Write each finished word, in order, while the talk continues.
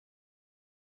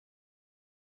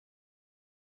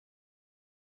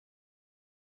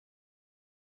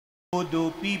Who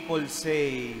do people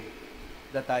say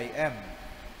that I am?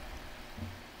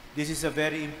 This is a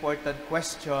very important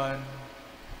question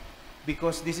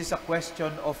because this is a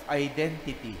question of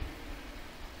identity.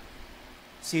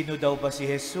 Sino daw ba si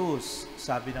Jesus?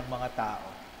 Sabi ng mga tao.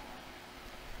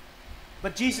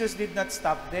 But Jesus did not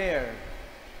stop there.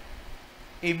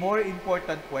 A more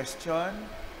important question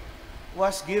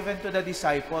was given to the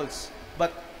disciples.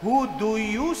 But who do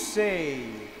you say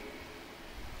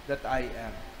that I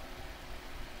am?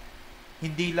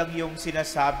 Hindi lang yung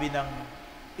sinasabi ng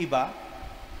iba,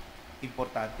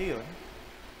 importante yun.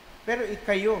 Pero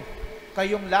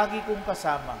kayong lagi kong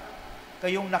kasama,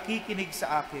 kayong nakikinig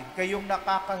sa akin, kayong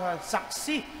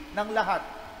nakakasaksi ng lahat,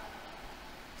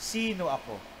 sino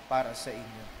ako para sa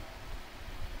inyo?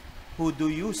 Who do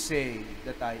you say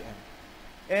that I am?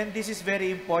 And this is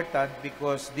very important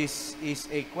because this is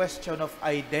a question of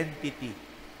identity.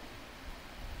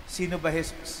 Sino ba si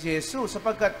Jesus?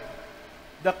 Sapagkat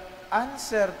the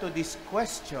answer to this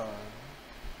question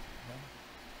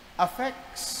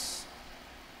affects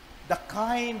the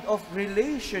kind of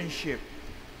relationship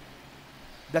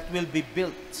that will be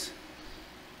built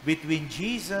between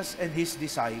Jesus and His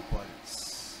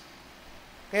disciples.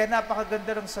 Kaya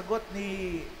napakaganda ng sagot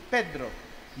ni Pedro,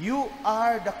 "You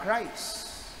are the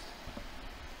Christ."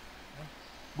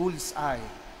 Bullseye.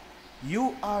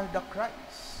 You are the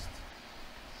Christ.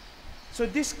 So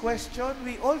this question,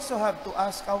 we also have to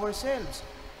ask ourselves,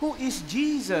 who is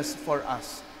Jesus for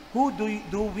us? Who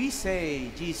do we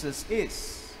say Jesus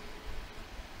is?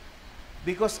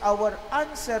 Because our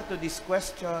answer to this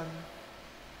question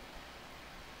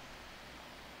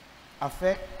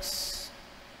affects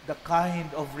the kind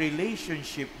of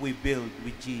relationship we build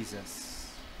with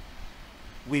Jesus.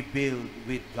 We build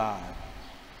with God.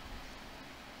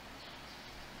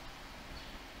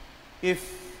 If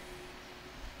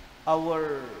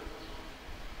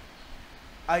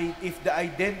the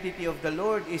identity of the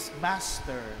Lord is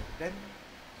master, then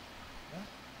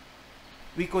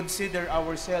we consider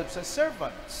ourselves as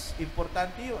servants.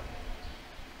 Importante yun.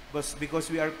 Because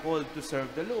we are called to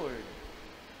serve the Lord.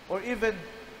 Or even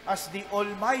as the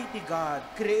Almighty God,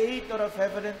 Creator of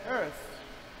heaven and earth,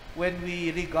 when we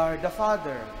regard the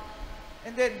Father.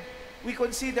 And then we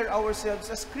consider ourselves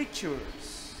as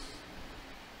creatures.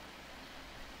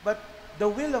 But the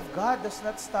will of God does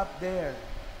not stop there.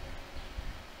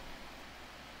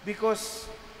 Because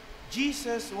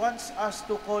Jesus wants us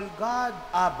to call God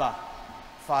Abba,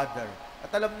 Father. At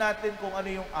alam natin kung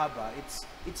ano yung Abba.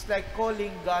 It's like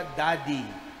calling God Daddy,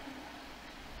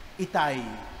 Itay,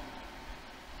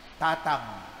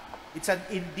 Tatang. It's an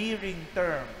endearing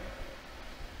term.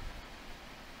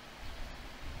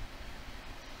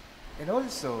 And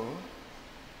also,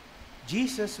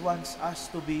 Jesus wants us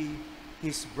to be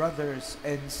His brothers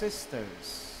and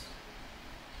sisters.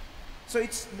 So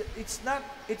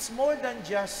it's more than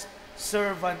just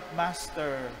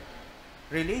servant-master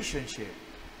relationship.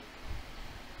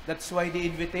 That's why the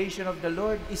invitation of the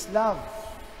Lord is love.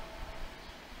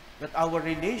 That our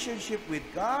relationship with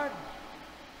God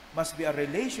must be a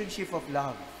relationship of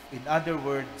love. In other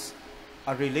words,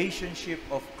 a relationship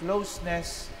of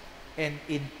closeness and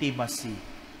intimacy.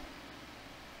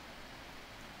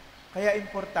 Kaya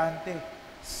importante,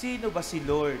 sino ba si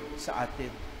Lord sa atin?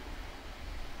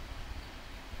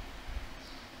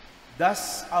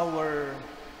 Does our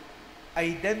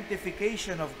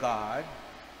identification of God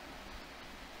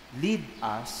lead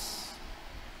us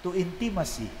to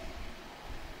intimacy,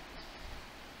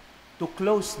 to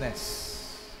closeness?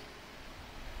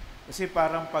 Kasi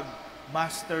parang pag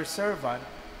master-servant,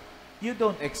 you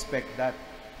don't expect that.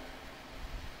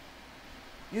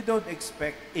 You don't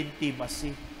expect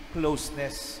intimacy,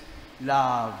 closeness,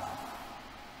 love.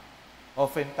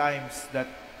 Oftentimes,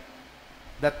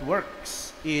 that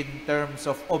works in terms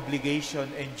of obligation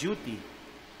and duty.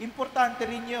 Importante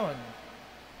rin yun.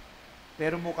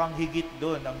 Pero mukhang higit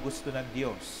doon ang gusto ng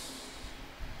Diyos.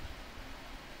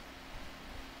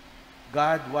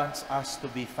 God wants us to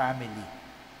be family.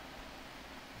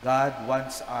 God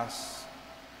wants us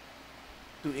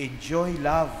to enjoy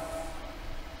love,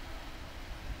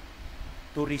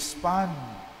 to respond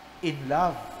in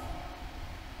love.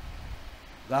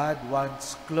 God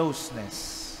wants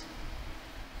closeness.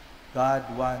 God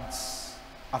wants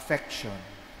affection.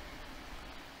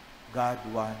 God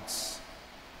wants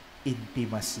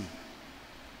intimacy.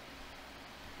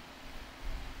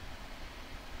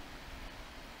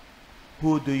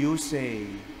 Who do you say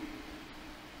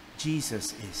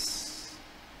Jesus is?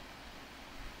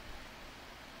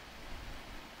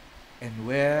 And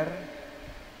where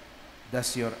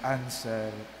does your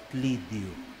answer lead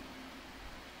you?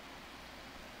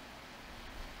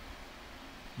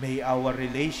 May our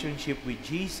relationship with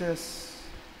Jesus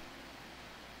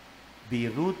be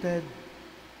rooted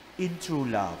in true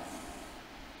love.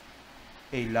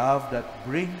 A love that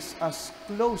brings us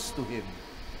close to Him.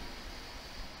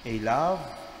 A love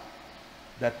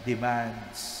that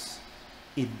demands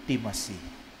intimacy.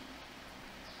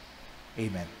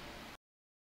 Amen.